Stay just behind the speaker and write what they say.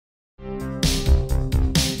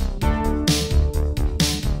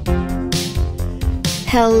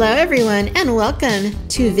Hello everyone and welcome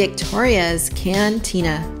to Victoria's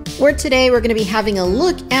Cantina, where today we're going to be having a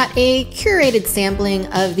look at a curated sampling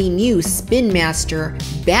of the new Spin Master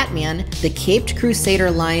Batman, the Caped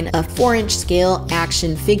Crusader line of 4-inch scale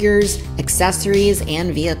action figures, accessories,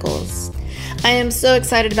 and vehicles. I am so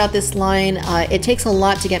excited about this line. It takes a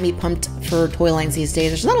lot to get me pumped for toy lines these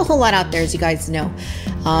days. There's not a whole lot out there, as you guys know.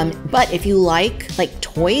 But if you like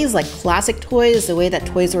toys, like classic toys, the way that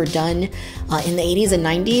toys were done in the 80s and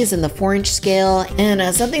 90s in the 4-inch scale,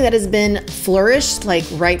 and something that has been flourished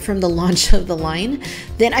right from the launch of the line,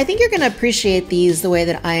 then I think you're going to appreciate these the way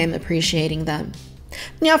that I am appreciating them.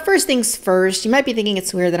 Now, first things first, you might be thinking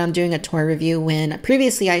it's weird that I'm doing a toy review when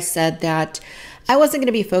previously I said that I wasn't going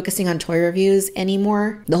to be focusing on toy reviews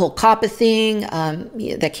anymore. The whole COPPA thing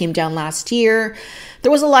that came down last year,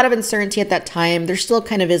 there was a lot of uncertainty at that time. There still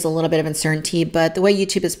kind of is a little bit of uncertainty, but the way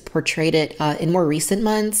YouTube has portrayed it in more recent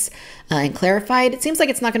months and clarified, it seems like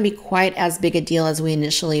it's not going to be quite as big a deal as we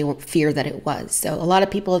initially feared that it was. So a lot of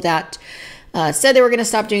people that said they were going to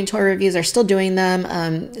stop doing toy reviews are still doing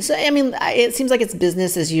them. So, I mean, it seems like it's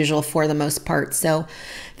business as usual for the most part. So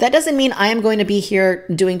that doesn't mean I am going to be here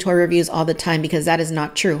doing toy reviews all the time, because that is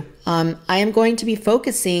not true. I am going to be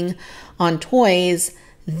focusing on toys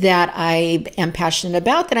that I am passionate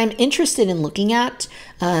about, that I'm interested in looking at,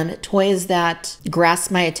 toys that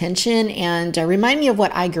grasp my attention and remind me of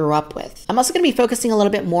what I grew up with. I'm also going to be focusing a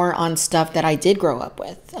little bit more on stuff that I did grow up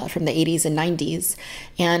with from the 80s and 90s,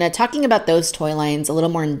 and talking about those toy lines a little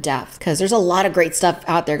more in depth, because there's a lot of great stuff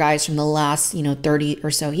out there, guys, from the last 30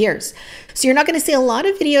 or so years. So you're not going to see a lot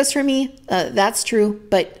of videos from me, that's true,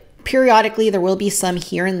 but periodically there will be some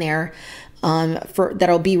here and there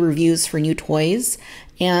that'll be reviews for new toys,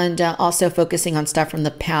 and also focusing on stuff from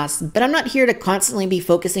the past. But I'm not here to constantly be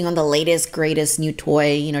focusing on the latest, greatest new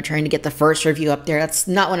toy, trying to get the first review up there. That's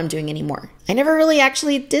not what I'm doing anymore. I never really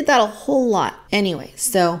actually did that a whole lot. Anyway,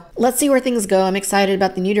 so let's see where things go. I'm excited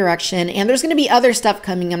about the new direction, and there's going to be other stuff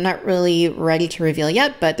coming. I'm not really ready to reveal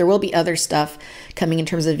yet, but there will be other stuff coming in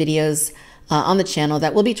terms of videos on the channel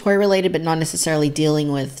that will be toy related, but not necessarily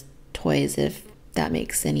dealing with toys, if that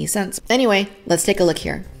makes any sense. Anyway, let's take a look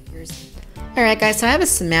here. All right, guys, so I have a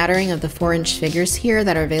smattering of the 4-inch figures here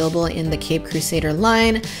that are available in the Caped Crusader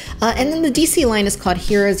line. And then the DC line is called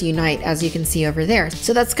Heroes Unite, as you can see over there.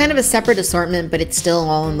 So that's kind of a separate assortment, but it's still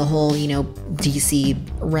all in the whole, DC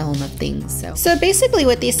realm of things. So basically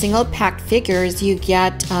with these single packed figures, you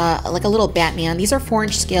get like a little Batman. These are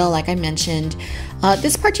 4-inch scale, like I mentioned.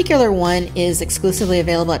 This particular one is exclusively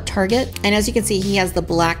available at Target. And as you can see, he has the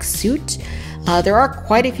black suit. There are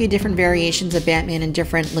quite a few different variations of Batman in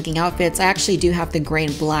different looking outfits. I actually do have the gray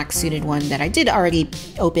and black suited one that I did already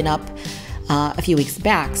open up a few weeks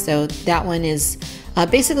back. So that one is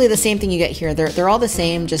basically the same thing you get here. They're all the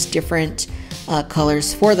same, just different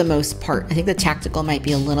colors for the most part. I think the tactical might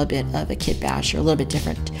be a little bit of a kit bash or a little bit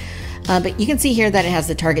different. But you can see here that it has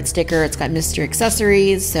the Target sticker. It's got mystery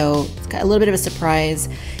accessories, so it's got a little bit of a surprise.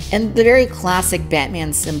 And the very classic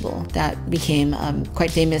Batman symbol that became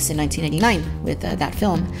quite famous in 1999 with that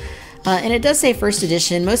film. And it does say first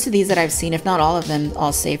edition. Most of these that I've seen, if not all of them,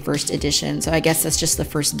 all say first edition. So I guess that's just the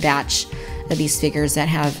first batch of these figures that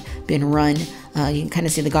have been run. You can kind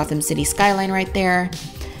of see the Gotham City skyline right there.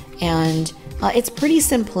 And it's pretty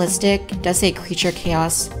simplistic. It does say Creature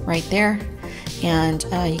Chaos right there. And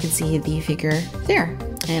you can see the figure there.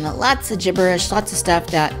 And lots of gibberish, lots of stuff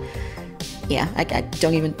that, yeah, I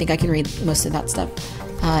don't even think I can read most of that stuff.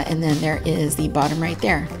 And then there is the bottom right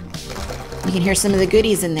there. You can hear some of the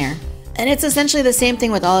goodies in there. And it's essentially the same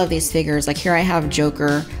thing with all of these figures. Like here I have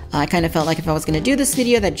Joker. I kind of felt like if I was going to do this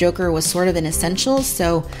video that Joker was sort of an essential.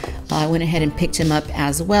 So I went ahead and picked him up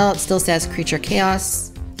as well. It still says Creature Chaos.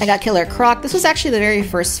 I got Killer Croc. This was actually the very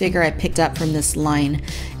first figure I picked up from this line,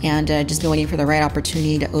 and just been waiting for the right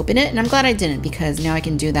opportunity to open it, and I'm glad I didn't, because now I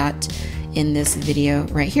can do that in this video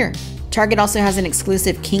right here. Target also has an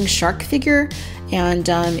exclusive King Shark figure, and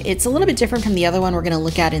it's a little bit different from the other one we're going to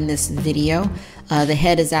look at in this video. The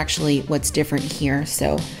head is actually what's different here,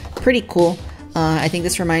 so pretty cool. I think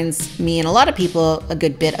this reminds me and a lot of people a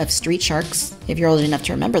good bit of Street Sharks, if you're old enough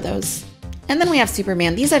to remember those. And then we have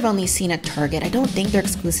Superman. These I've only seen at Target. I don't think they're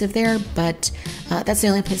exclusive there, but that's the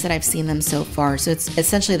only place that I've seen them so far. So it's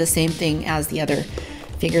essentially the same thing as the other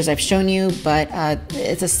figures I've shown you, but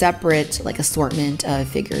it's a separate assortment of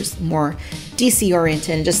figures, more DC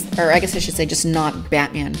oriented, and or I guess I should say just not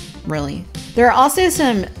Batman, really. There are also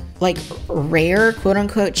some rare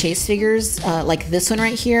quote-unquote chase figures like this one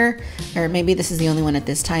right here, or maybe this is the only one at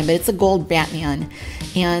this time, but it's a gold Batman,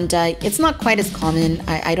 and it's not quite as common.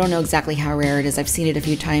 I don't know exactly how rare it is. I've seen it a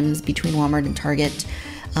few times between Walmart and Target.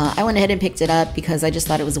 I went ahead and picked it up because I just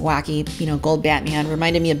thought it was wacky. You know, gold Batman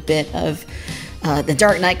reminded me a bit of the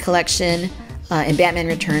Dark Knight collection and Batman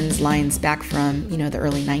Returns lines back from, you know, the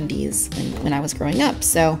early 90s when I was growing up.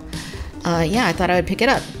 So yeah, I thought I would pick it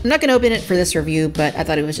up. I'm not going to open it for this review, but I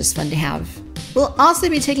thought it was just fun to have. We'll also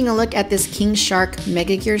be taking a look at this King Shark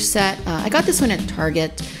Mega Gear set. I got this one at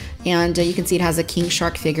Target, and you can see it has a King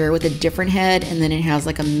Shark figure with a different head, and then it has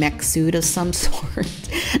like a mech suit of some sort.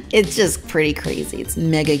 It's just pretty crazy. It's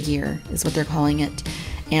Mega Gear is what they're calling it.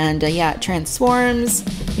 And yeah, it transforms.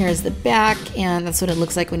 Here's the back, and that's what it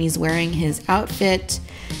looks like when he's wearing his outfit.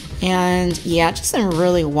 And yeah, just some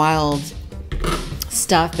really wild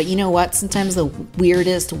stuff. But you know what? Sometimes the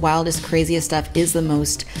weirdest, wildest, craziest stuff is the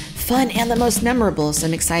most fun and the most memorable. So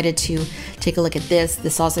I'm excited to take a look at this.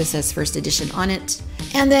 This also says first edition on it.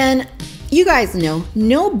 And then you guys know,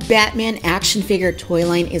 no Batman action figure toy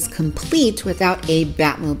line is complete without a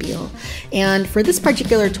Batmobile. And for this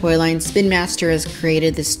particular toy line, Spin Master has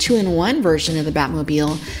created this 2-in-1 version of the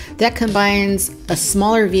Batmobile that combines a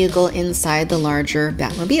smaller vehicle inside the larger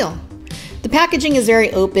Batmobile. The packaging is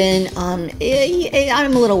very open. I'm a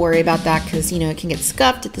little worried about that because, you know, it can get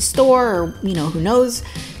scuffed at the store or, you know, who knows.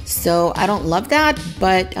 So I don't love that,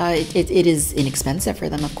 but it is inexpensive for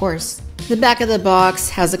them, of course. The back of the box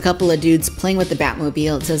has a couple of dudes playing with the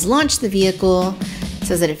Batmobile. It says launch the vehicle. It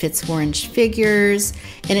says that it fits 4-inch figures,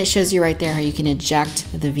 and it shows you right there how you can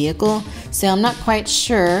eject the vehicle. So I'm not quite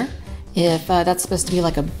sure if that's supposed to be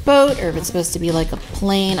like a boat or if it's supposed to be like a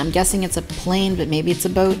plane. I'm guessing it's a plane, but maybe it's a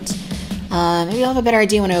boat. Maybe I'll have a better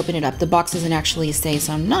idea when I open it up. The box doesn't actually say,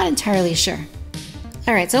 so I'm not entirely sure.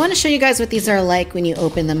 All right, so I want to show you guys what these are like when you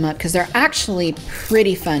open them up because they're actually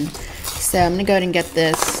pretty fun. So I'm going to go ahead and get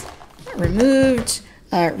this removed.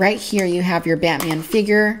 Right here you have your Batman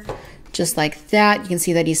figure, just like that. You can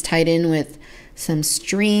see that he's tied in with some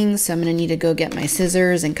string, so I'm going to need to go get my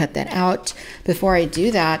scissors and cut that out. Before I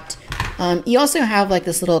do that, you also have like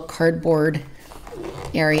this little cardboard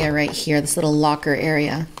area right here, this little locker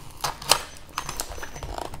area.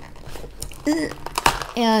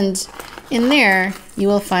 And in there, you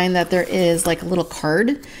will find that there is like a little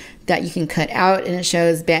card that you can cut out, and it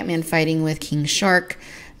shows Batman fighting with King Shark.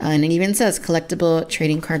 And it even says collectible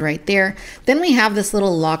trading card right there. Then we have this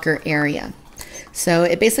little locker area. So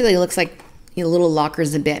it basically looks like, you know, little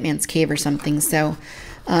lockers in Batman's cave or something. So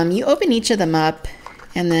you open each of them up,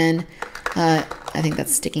 and then I think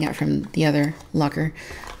that's sticking out from the other locker.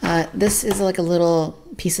 This is like a little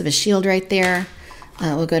piece of a shield right there.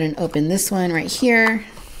 We'll go ahead and open this one right here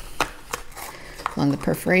along the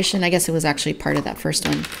perforation. I guess it was actually part of that first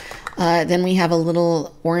one. Then we have a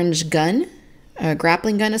little orange gun, a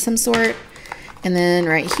grappling gun of some sort. And then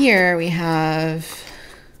right here we have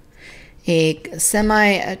a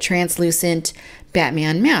semi-translucent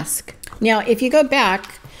Batman mask. Now, if you go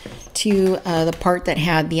back to the part that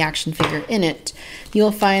had the action figure in it,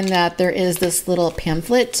 you'll find that there is this little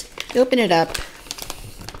pamphlet. You open it up,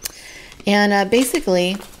 and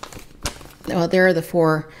basically, well, there are the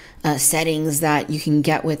 4 settings that you can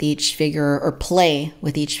get with each figure, or play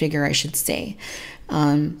with each figure, I should say.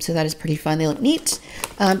 So that is pretty fun. They look neat.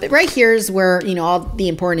 But right here is where, you know, all the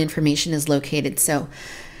important information is located. So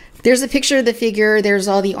there's a picture of the figure. There's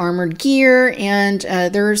all the armored gear, and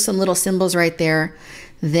there are some little symbols right there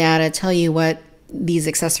that tell you what these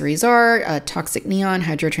accessories are: toxic neon,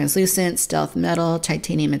 hydrotranslucent, stealth metal,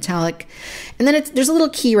 titanium metallic. And then there's a little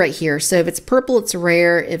key right here. So if it's purple, it's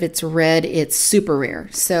rare. If it's red, it's super rare.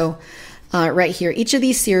 So right here, each of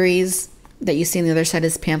these series that you see on the other side of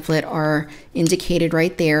this pamphlet are indicated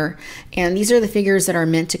right there. And these are the figures that are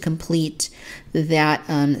meant to complete that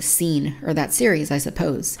scene, or that series, I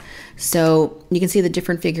suppose. So you can see the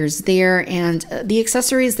different figures there and the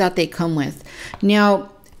accessories that they come with.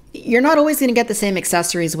 Now, you're not always going to get the same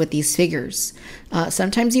accessories with these figures.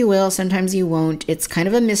 Sometimes you will, sometimes you won't. It's kind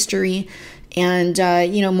of a mystery, and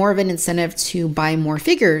you know, more of an incentive to buy more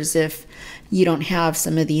figures if you don't have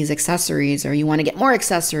some of these accessories, or you want to get more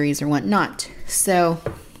accessories or whatnot. So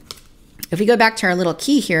if we go back to our little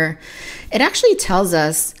key here, it actually tells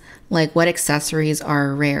us like what accessories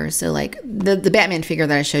are rare. So like the Batman figure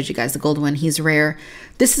that I showed you guys, the gold one, he's rare.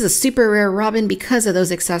 This is a super rare Robin because of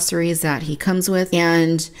those accessories that he comes with.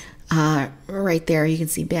 And right there, you can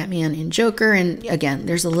see Batman and Joker. And again,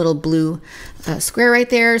 there's a little blue square right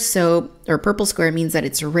there. So, or purple square means that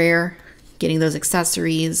it's rare, getting those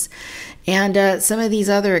accessories. And some of these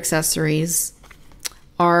other accessories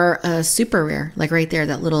are super rare, like right there,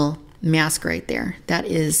 that little mask right there. That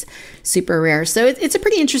is super rare. So it's a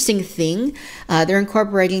pretty interesting thing. They're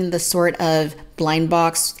incorporating the sort of blind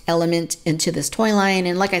box element into this toy line.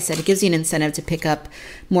 And like I said, it gives you an incentive to pick up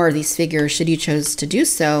more of these figures should you choose to do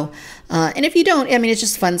so. And if you don't, I mean, it's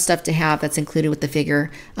just fun stuff to have that's included with the figure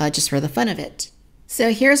just for the fun of it.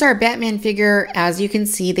 So here's our Batman figure. As you can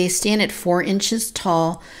see, they stand at 4 inches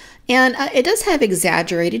tall. And it does have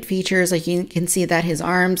exaggerated features. Like you can see that his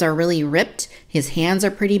arms are really ripped. His hands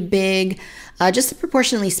are pretty big. Just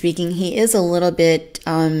proportionally speaking, he is a little bit,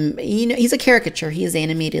 he's a caricature. He is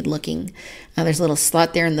animated looking. There's a little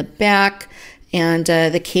slot there in the back. And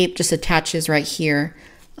the cape just attaches right here.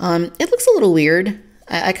 It looks a little weird.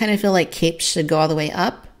 I kind of feel like capes should go all the way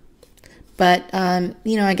up. But,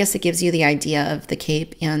 I guess it gives you the idea of the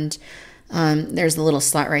cape. And there's a little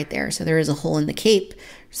slot right there. So there is a hole in the cape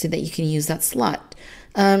so that you can use that slot.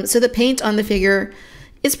 So the paint on the figure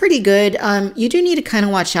is pretty good. You do need to kind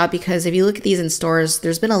of watch out because if you look at these in stores,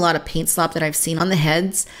 there's been a lot of paint slop that I've seen on the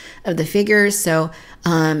heads of the figures. So,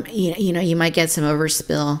 you might get some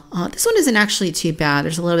overspill. This one isn't actually too bad.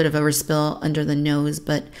 There's a little bit of overspill under the nose,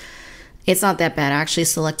 but it's not that bad. I actually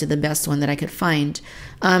selected the best one that I could find.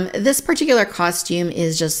 This particular costume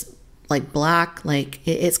is just like black. Like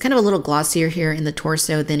it's kind of a little glossier here in the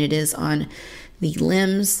torso than it is on the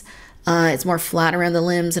limbs. It's more flat around the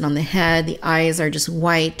limbs and on the head. The eyes are just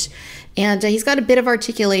white. And he's got a bit of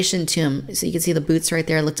articulation to him. So you can see the boots right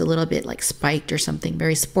there looked a little bit like spiked or something,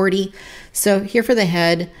 very sporty. So here for the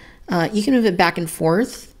head, you can move it back and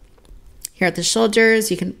forth. Here at the shoulders,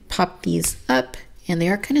 you can pop these up and they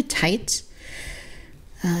are kind of tight.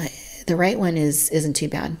 The right one isn't too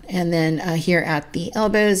bad. And then here at the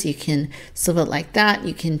elbows, you can swivel it like that.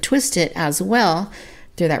 You can twist it as well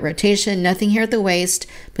through that rotation. Nothing here at the waist,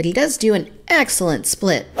 but he does do an excellent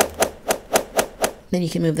split. Then you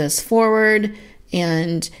can move those forward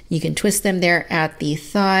and you can twist them there at the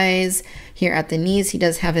thighs. Here at the knees, he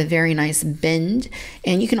does have a very nice bend,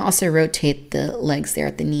 and you can also rotate the legs there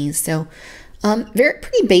at the knees. So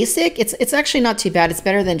pretty basic. It's actually not too bad. It's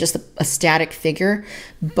better than just a static figure,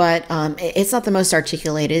 but it's not the most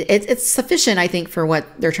articulated. It's sufficient, I think, for what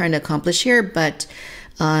they're trying to accomplish here, but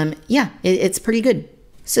it's pretty good.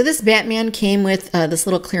 So this Batman came with this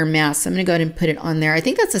little clear mask. So I'm going to go ahead and put it on there. I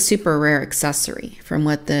think that's a super rare accessory from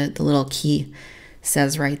what the little key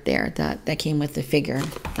says right there that came with the figure. I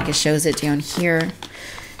think it shows it down here,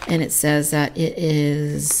 and it says that it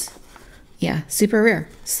is, super rare.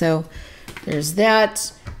 So there's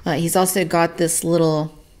that. He's also got this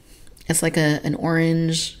little, it's like an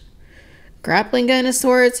orange grappling gun of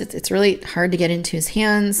sorts. It's really hard to get into his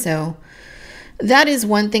hands. So that is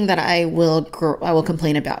one thing that I will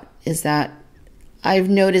complain about, is that I've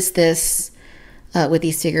noticed this with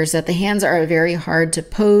these figures, that the hands are very hard to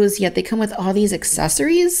pose, yet they come with all these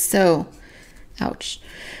accessories. So, ouch.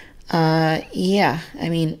 I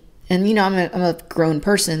mean, and I'm a grown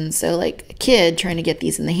person, so like a kid trying to get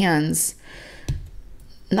these in the hands,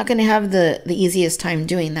 I'm not going to have the easiest time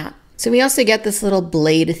doing that. So we also get this little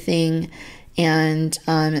blade thing, and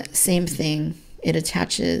same thing, it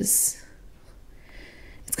attaches.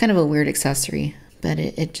 It's kind of a weird accessory, but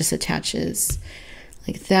it just attaches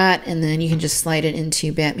like that, and then you can just slide it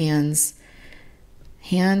into Batman's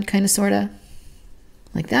hand, kind of, sort of,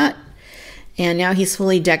 like that. And now he's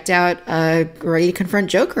fully decked out, ready to confront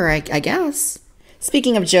Joker, I guess.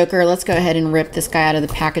 Speaking of Joker, let's go ahead and rip this guy out of the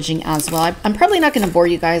packaging as well. I'm probably not going to bore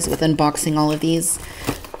you guys with unboxing all of these,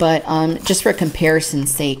 but just for comparison's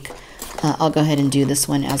sake, I'll go ahead and do this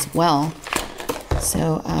one as well.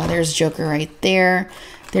 So there's Joker right there.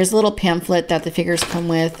 There's a little pamphlet that the figures come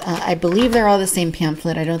with. I believe they're all the same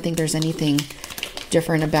pamphlet. I don't think there's anything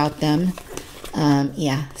different about them.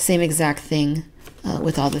 Same exact thing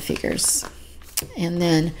with all the figures. And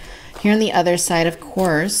then here on the other side, of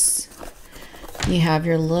course, you have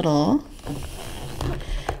your little,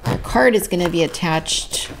 our card is going to be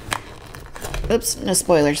attached. Oops, no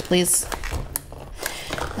spoilers, please.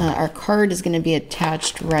 Our card is going to be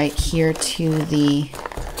attached right here to the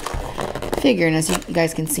figure, and as you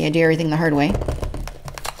guys can see, I do everything the hard way.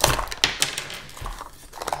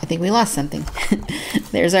 I think we lost something.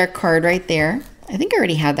 There's our card right there. I think I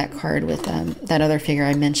already had that card with that other figure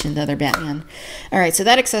I mentioned, the other Batman. All right, so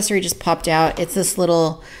that accessory just popped out. It's this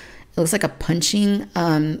little, it looks like a punching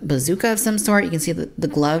bazooka of some sort. You can see the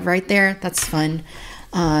glove right there. That's fun.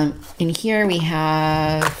 In here we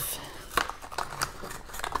have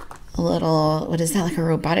a little, what is that, like a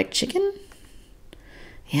robotic chicken?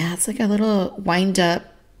 Yeah, it's like a little wind-up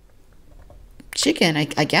chicken, I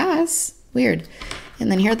guess. Weird.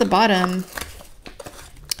 And then here at the bottom,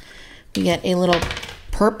 we get a little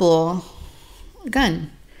purple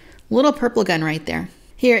gun. Little purple gun right there.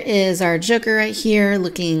 Here is our Joker right here,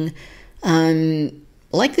 looking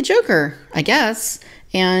like the Joker, I guess.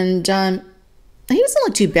 And he doesn't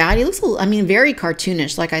look too bad. He looks, I mean, very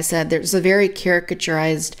cartoonish. Like I said, there's a very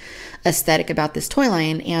caricaturized aesthetic about this toy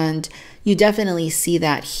line, and you definitely see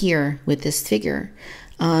that here with this figure.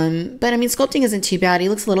 But I mean, sculpting isn't too bad. He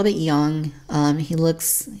looks a little bit young. He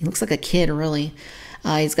looks like a kid, really.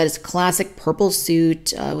 He's got his classic purple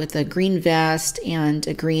suit with a green vest and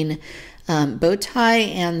a green bow tie,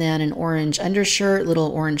 and then an orange undershirt,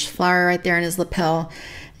 little orange flower right there in his lapel,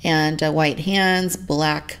 and white hands,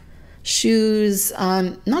 black shoes.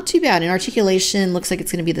 Not too bad. And articulation looks like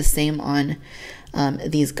it's going to be the same on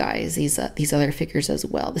these guys, these other figures as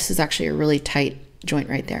well. This is actually a really tight joint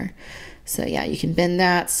right there. So yeah, you can bend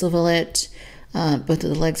that, swivel it. Both of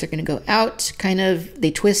the legs are going to go out, kind of,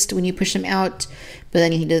 they twist when you push them out, but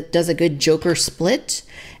then he does a good Joker split,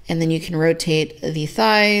 and then you can rotate the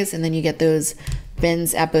thighs, and then you get those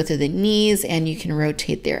bends at both of the knees, and you can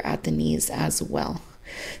rotate there at the knees as well.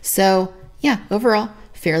 So yeah, overall,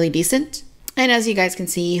 fairly decent. And as you guys can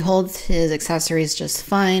see, he holds his accessories just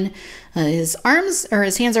fine. His arms, or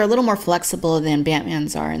his hands, are a little more flexible than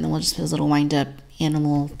Batman's are, and then we'll just put his little wind-up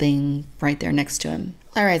animal thing right there next to him.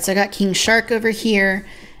 All right, so I got King Shark over here,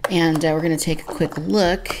 and we're going to take a quick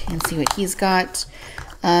look and see what he's got.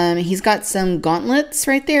 He's got some gauntlets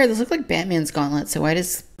right there. Those look like Batman's gauntlets, so why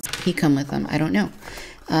does he come with them? I don't know.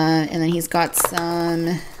 And then he's got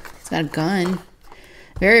a gun.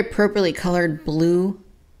 Very appropriately colored blue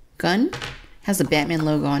gun. Has the Batman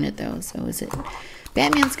logo on it, though, so is it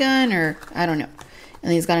Batman's gun, or I don't know.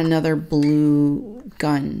 And he's got another blue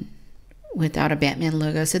gun without a Batman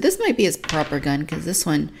logo. So this might be his proper gun, because this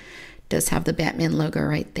one does have the Batman logo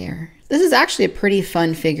right there. This is actually a pretty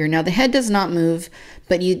fun figure. Now the head does not move,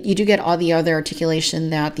 but you do get all the other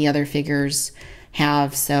articulation that the other figures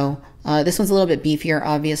have. So this one's a little bit beefier,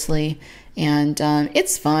 obviously, and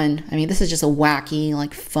it's fun. I mean, this is just a wacky,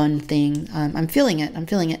 like, fun thing. I'm feeling it. I'm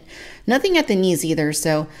feeling it. Nothing at the knees either.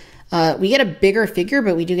 So we get a bigger figure,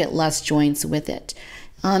 but we do get less joints with it.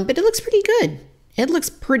 But it looks pretty good. It looks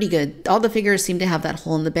pretty good. All the figures seem to have that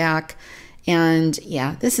hole in the back. And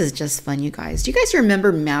yeah, this is just fun, you guys. Do you guys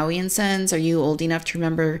remember Maui and Sons? Are you old enough to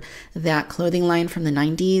remember that clothing line from the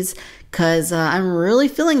 90s? Because I'm really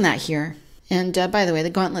feeling that here. And by the way, the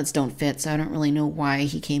gauntlets don't fit, so I don't really know why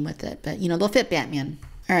he came with it. But, you know, they'll fit Batman.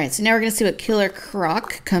 All right, so now we're going to see what Killer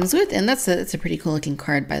Croc comes with. And that's a pretty cool looking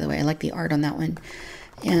card, by the way. I like the art on that one.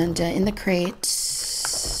 And in the crate,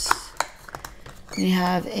 we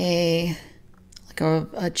have a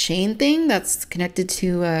chain thing that's connected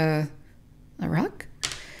to a rock.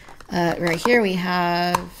 Right here we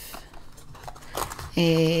have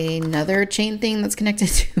another chain thing that's connected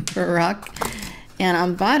to a rock. And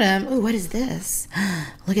on bottom, oh, what is this?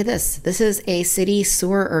 Look at this. This is a city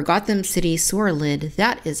sewer, or Gotham City sewer lid.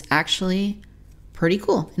 That is actually pretty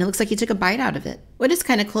cool. And it looks like you took a bite out of it. What is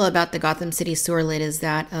kind of cool about the Gotham City sewer lid is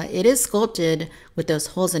that it is sculpted with those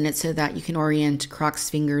holes in it so that you can orient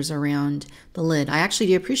Croc's fingers around the lid. I actually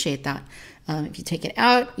do appreciate that. If you take it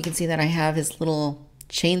out, you can see that I have his little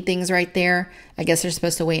chain things right there. I guess they're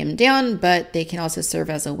supposed to weigh him down, but they can also serve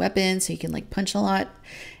as a weapon, so you can, like, punch a lot.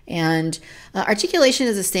 And articulation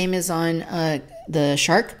is the same as on the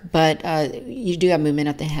shark, but you do have movement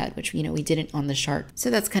at the head, which, you know, we didn't on the shark. So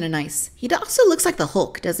that's kind of nice. He also looks like the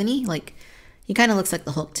Hulk, doesn't he? Like, he kind of looks like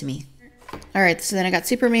the Hulk to me. All right, so then I got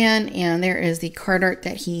Superman, and there is the card art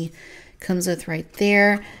that he comes with right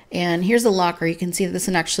there. And here's the locker. You can see that this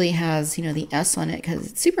one actually has, you know, the S on it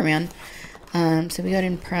because it's Superman. So we go ahead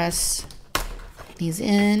and press these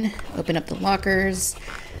in, open up the lockers,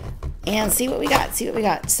 and see what we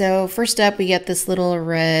got. So first up, we get this little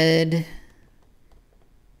red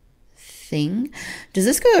thing. Does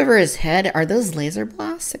this go over his head? Are those laser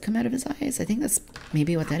blasts that come out of his eyes? I think that's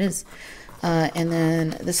maybe what that is. And then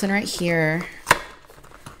this one right here,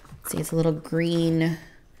 see, it's a little green.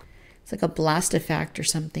 It's like a blast effect or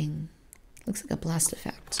something. Looks like a blast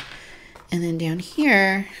effect. And then down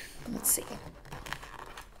here, let's see.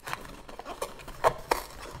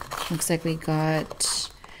 Looks like we got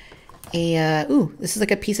a, ooh, this is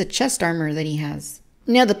like a piece of chest armor that he has.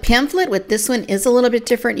 Now the pamphlet with this one is a little bit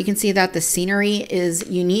different. You can see that the scenery is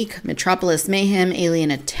unique. Metropolis Mayhem, Alien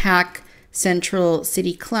Attack, Central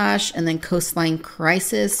City Clash, and then Coastline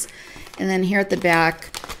Crisis. And then here at the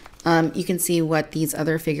back, you can see what these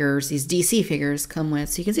other figures, these DC figures, come with.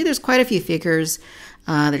 So you can see there's quite a few figures.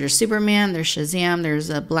 There's Superman, there's Shazam, there's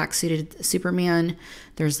a black suited Superman,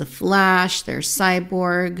 there's the Flash, there's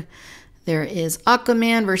Cyborg, there is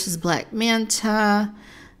Aquaman versus Black Manta.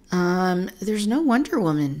 There's no Wonder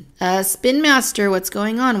Woman. Spin Master, what's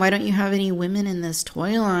going on? Why don't you have any women in this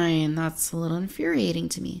toy line? That's a little infuriating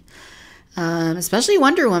to me. Especially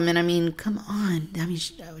Wonder Woman. I mean, come on. I mean,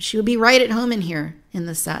 she would be right at home in here in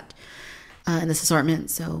the set, in this assortment.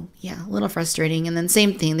 So yeah, a little frustrating. And then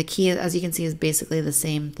same thing. The key, as you can see, is basically the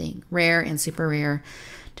same thing. Rare and super rare.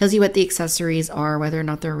 Tells you what the accessories are, whether or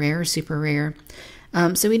not they're rare or super rare.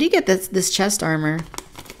 So we did get this chest armor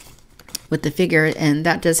with the figure, and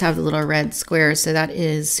that does have the little red square, so that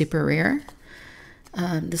is super rare.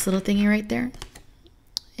 This little thingy right there.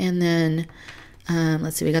 And then,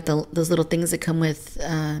 let's see, we got those little things that come with,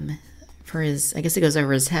 for his, I guess it goes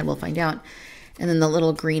over his head, we'll find out. And then the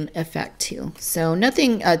little green effect too. So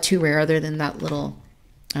nothing too rare other than that little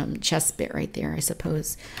chest bit right there, I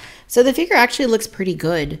suppose. So the figure actually looks pretty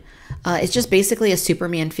good. It's just basically a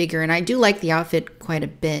Superman figure, and I do like the outfit quite a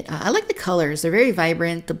bit. I like the colors. They're very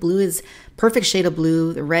vibrant. The blue is perfect shade of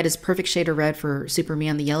blue. The red is perfect shade of red for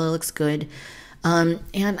Superman. The yellow looks good. And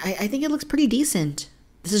I think it looks pretty decent.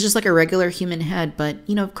 This is just like a regular human head, but,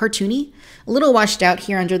 you know, cartoony. A little washed out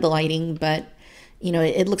here under the lighting, but, you know,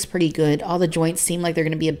 it looks pretty good. All the joints seem like they're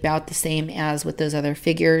going to be about the same as with those other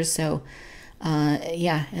figures. So,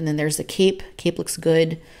 yeah, and then there's the cape. Cape looks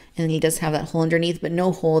good. And then he does have that hole underneath, but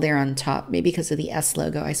no hole there on top, maybe because of the S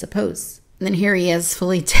logo, I suppose. And then here he is,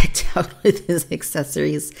 fully decked out with his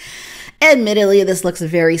accessories. Admittedly, this looks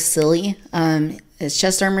very silly. His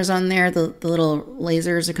chest armor's on there. The little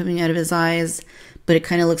lasers are coming out of his eyes, but it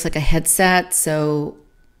kind of looks like a headset, so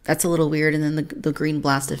that's a little weird. And then the green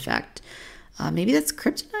blast effect. Maybe that's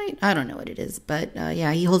kryptonite? I don't know what it is, but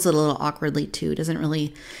yeah, he holds it a little awkwardly too. It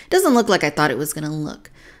doesn't look like I thought it was going to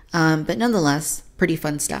look. But nonetheless, pretty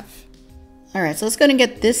fun stuff. All right, so let's go and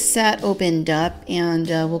get this set opened up, and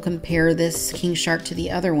we'll compare this King Shark to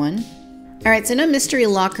the other one. All right, so no mystery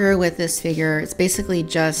locker with this figure. It's basically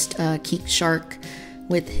just King Shark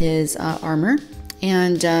with his armor.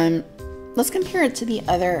 And let's compare it to the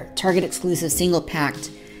other Target exclusive single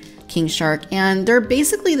packed King Shark. And they're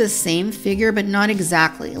basically the same figure, but not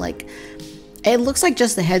exactly. Like, it looks like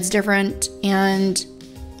just the head's different, and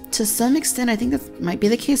to some extent, I think that might be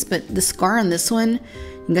the case, but the scar on this one,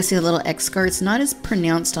 you can see the little X scar, it's not as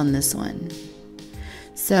pronounced on this one.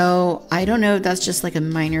 So I don't know if that's just like a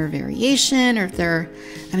minor variation, or if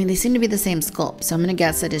I mean, they seem to be the same sculpt. So I'm going to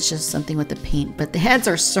guess that it's just something with the paint, but the heads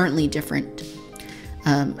are certainly different.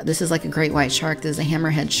 This is like a great white shark. This is a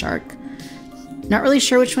hammerhead shark. Not really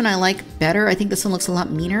sure which one I like better. I think this one looks a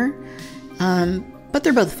lot meaner, but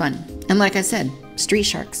they're both fun. And like I said, street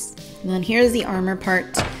sharks. And then here's the armor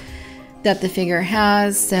part that the figure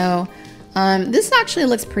has. So this actually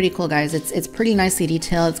looks pretty cool, guys. It's pretty nicely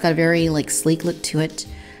detailed. It's got a very like sleek look to it.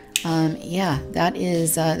 Yeah, that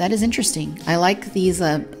is interesting. I like these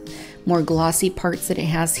more glossy parts that it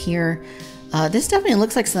has here. This definitely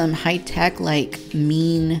looks like some high-tech, like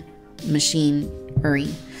mean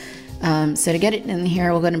machinery. So to get it in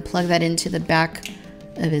here, we'll go ahead and plug that into the back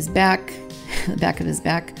of his back, the back of his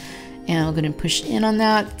back, and we'll go ahead and push in on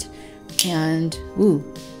that, and ooh,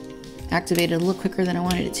 activated a little quicker than I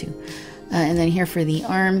wanted it to. And then here for the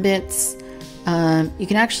arm bits, you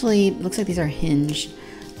can actually, looks like these are hinged,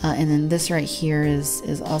 and then this right here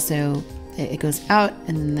is also, it goes out,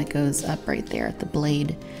 and then that goes up right there at the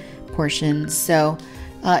blade portion. So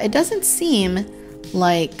it doesn't seem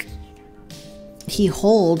like he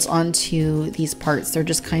holds onto these parts. They're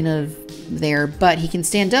just kind of there, but he can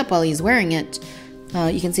stand up while he's wearing it.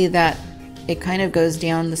 You can see that it kind of goes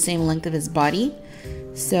down the same length of his body.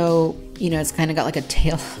 So, you know, it's kind of got like a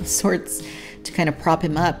tail of sorts to kind of prop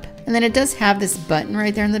him up. And then it does have this button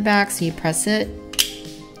right there in the back. So you press it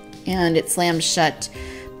and it slams shut,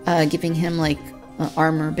 giving him like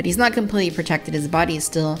armor, but he's not completely protected. His body is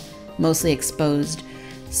still mostly exposed.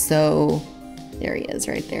 So there he is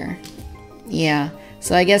right there. Yeah.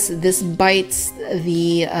 So I guess this bites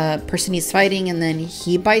the person he's fighting, and then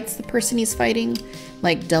he bites the person he's fighting.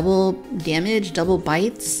 Like double damage, double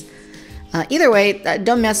bites. Either way,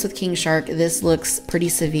 don't mess with King Shark. This looks pretty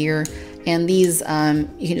severe. And these, you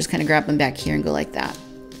can just kind of grab them back here and go like that.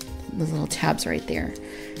 Those little tabs right there.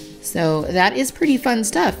 So that is pretty fun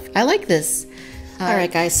stuff. I like this. All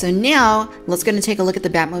right, guys. So now let's go and take a look at the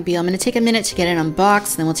Batmobile. I'm going to take a minute to get it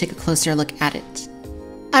unboxed, and then we'll take a closer look at it.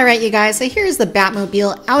 All right, you guys. So here's the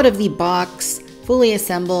Batmobile out of the box, fully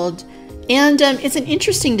assembled. And it's an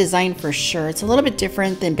interesting design for sure. It's a little bit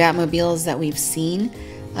different than Batmobiles that we've seen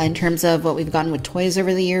in terms of what we've gotten with toys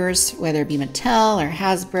over the years, whether it be Mattel or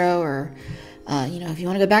Hasbro, or, you know, if you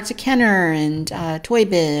want to go back to Kenner and Toy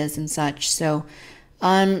Biz and such. So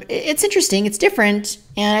it's interesting. It's different.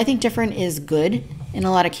 And I think different is good in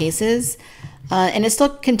a lot of cases. And it still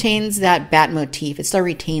contains that bat motif. It still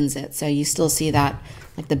retains it. So you still see that,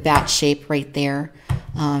 like the bat shape right there.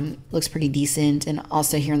 Looks pretty decent. And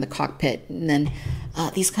also here in the cockpit. And then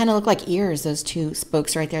these kind of look like ears, those two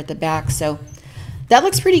spokes right there at the back. So that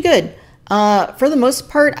looks pretty good. For the most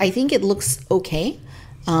part, I think it looks okay.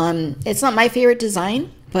 It's not my favorite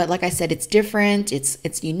design, but like I said, it's different,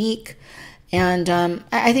 it's unique, and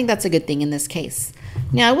I think that's a good thing in this case.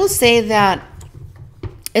 Now, I will say that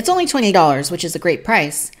it's only $20, which is a great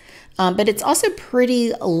price, but it's also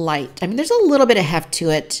pretty light. I mean, there's a little bit of heft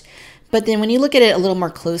to it, but then when you look at it a little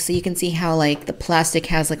more closely, you can see how like the plastic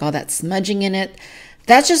has like all that smudging in it.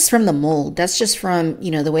 That's just from the mold. That's just from,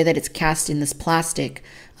 you know, the way that it's cast in this plastic.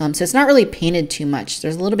 So it's not really painted too much.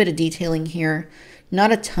 There's a little bit of detailing here.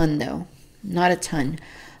 Not a ton though, not a ton.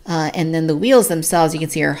 And then the wheels themselves, you can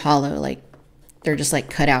see are hollow, like they're just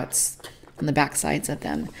like cutouts on the back sides of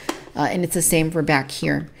them. And it's the same for back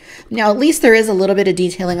here. Now, at least there is a little bit of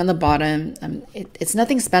detailing on the bottom. It's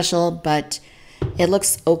nothing special, but it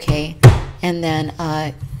looks okay. And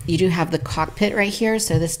then you do have the cockpit right here.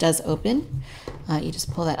 So this does open. You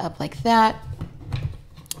just pull that up like that.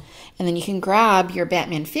 And then you can grab your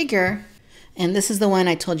Batman figure. And this is the one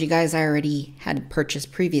I told you guys I already had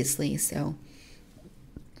purchased previously. So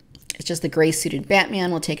it's just the gray suited Batman.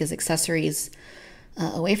 We'll take his accessories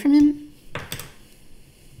away from him.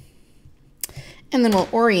 And then we'll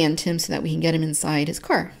orient him so that we can get him inside his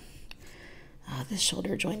car. Oh, this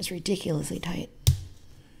shoulder joint is ridiculously tight.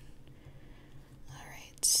 All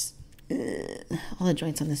right. All the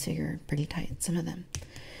joints on this figure are pretty tight, some of them.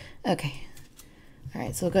 Okay. All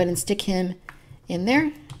right, so we'll go ahead and stick him in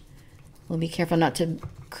there. We'll be careful not to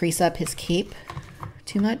crease up his cape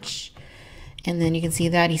too much. And then you can see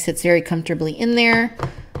that he sits very comfortably in there.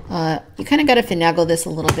 You kind of got to finagle this a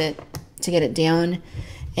little bit to get it down.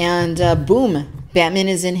 And boom, Batman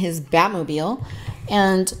is in his Batmobile.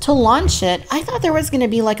 And to launch it, I thought there was going to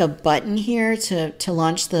be like a button here to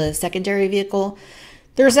launch the secondary vehicle.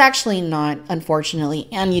 There's actually not, unfortunately.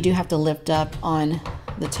 And you do have to lift up on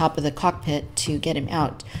the top of the cockpit to get him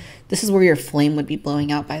out. This is where your flame would be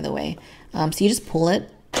blowing out, by the way. So you just pull it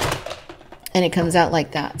and it comes out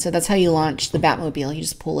like that. So that's how you launch the Batmobile. You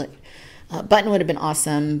just pull it. Button would have been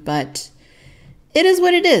awesome, but it is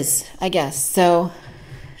what it is, I guess. So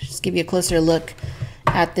just give you a closer look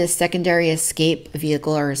at this secondary escape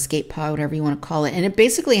vehicle or escape pod, whatever you want to call it. And it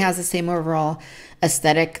basically has the same overall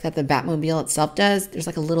aesthetic that the Batmobile itself does. There's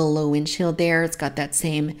like a little low windshield there. It's got that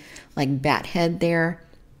same like bat head there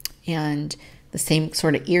and the same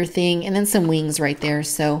sort of ear thing, and then some wings right there.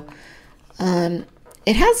 So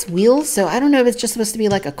it has wheels, so I don't know if it's just supposed to be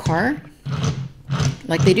like a car,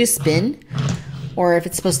 like they do spin, or if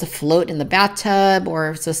it's supposed to float in the bathtub, or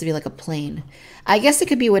if it's supposed to be like a plane. I guess it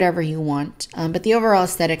could be whatever you want, but the overall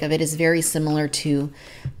aesthetic of it is very similar to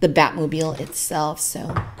the Batmobile itself.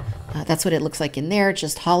 So that's what it looks like in there,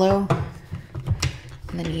 just hollow.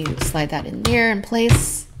 And then you slide that in there in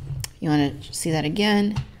place. You want to see that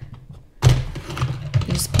again.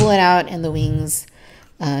 You just pull it out and the wings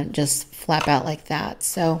just flap out like that.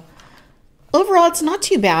 So overall, it's not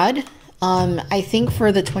too bad. I think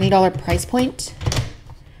for the $20 price point,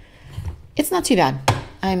 it's not too bad.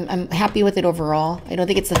 I'm happy with it overall. I don't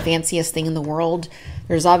think it's the fanciest thing in the world.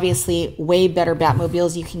 There's obviously way better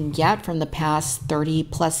Batmobiles you can get from the past 30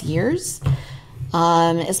 plus years,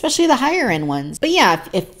 especially the higher end ones. But yeah,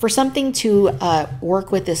 if for something to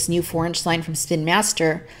work with this new 4-inch line from Spin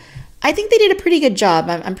Master, I think they did a pretty good job.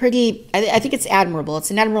 I think it's admirable. It's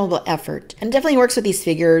an admirable effort. And it definitely works with these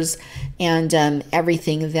figures and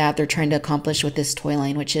everything that they're trying to accomplish with this toy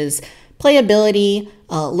line, which is playability,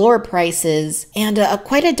 lower prices, and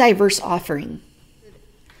quite a diverse offering.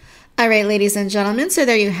 All right, ladies and gentlemen, so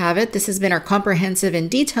there you have it. This has been our comprehensive and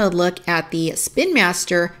detailed look at the Spin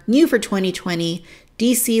Master new for 2020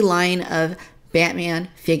 DC line of Batman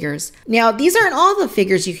figures. Now, these aren't all the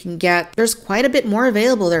figures you can get. There's quite a bit more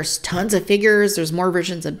available. There's tons of figures. There's more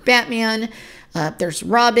versions of Batman. There's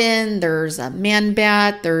Robin. There's a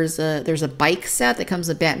Man-Bat. There's a bike set that comes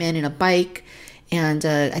with Batman and a bike. And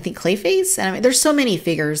I think Clayface. And I mean, there's so many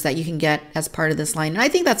figures that you can get as part of this line. And I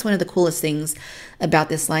think that's one of the coolest things about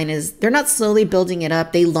this line is they're not slowly building it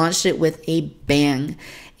up. They launched it with a bang.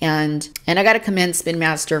 And I got to commend Spin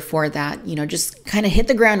Master for that. You know, just kind of hit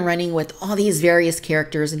the ground running with all these various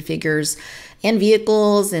characters and figures and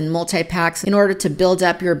vehicles and multi-packs in order to build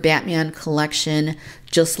up your Batman collection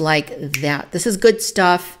just like that. This is good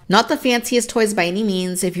stuff. Not the fanciest toys by any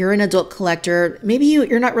means. If you're an adult collector, maybe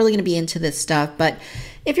you're not really going to be into this stuff. But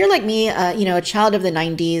if you're like me, you know, a child of the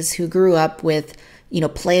 90s who grew up with, you know,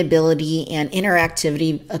 playability and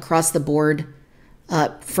interactivity across the board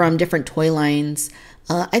from different toy lines,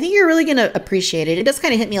 I think you're really going to appreciate it. It does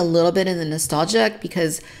kind of hit me a little bit in the nostalgia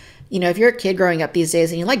because, You know, if you're a kid growing up these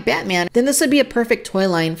days and you like Batman, then this would be a perfect toy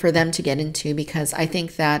line for them to get into, because I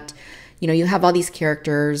think that, you know, you have all these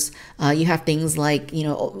characters, you have things like, you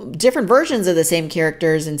know, different versions of the same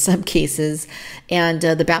characters in some cases, and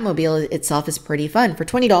the Batmobile itself is pretty fun. For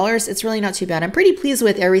 $20, it's really not too bad. I'm pretty pleased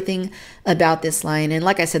with everything about this line, and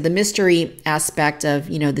like I said, the mystery aspect of,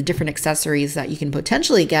 you know, the different accessories that you can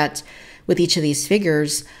potentially get with each of these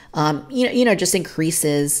figures, just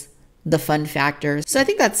increases the fun factor. So I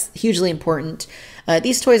think that's hugely important.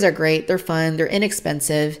 These toys are great. They're fun. They're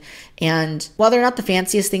inexpensive. And while they're not the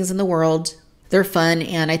fanciest things in the world, they're fun.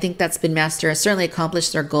 And I think that Spin Master has certainly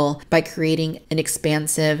accomplished their goal by creating an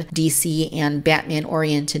expansive DC and Batman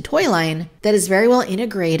oriented toy line that is very well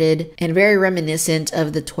integrated and very reminiscent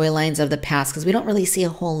of the toy lines of the past, because we don't really see a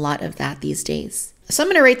whole lot of that these days. So I'm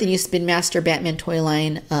going to rate the new Spin Master Batman toy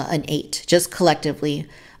line an 8, just collectively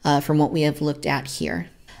from what we have looked at here.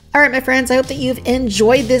 All right, my friends, I hope that you've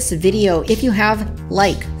enjoyed this video. If you have,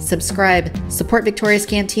 like, subscribe, support Victoria's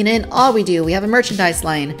Cantina and all we do. We have a merchandise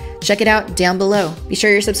line. Check it out down below. Be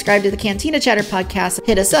sure you're subscribed to the Cantina Chatter podcast.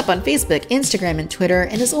 Hit us up on Facebook, Instagram, and Twitter.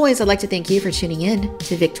 And as always, I'd like to thank you for tuning in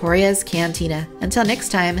to Victoria's Cantina. Until next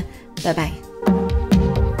time, bye-bye.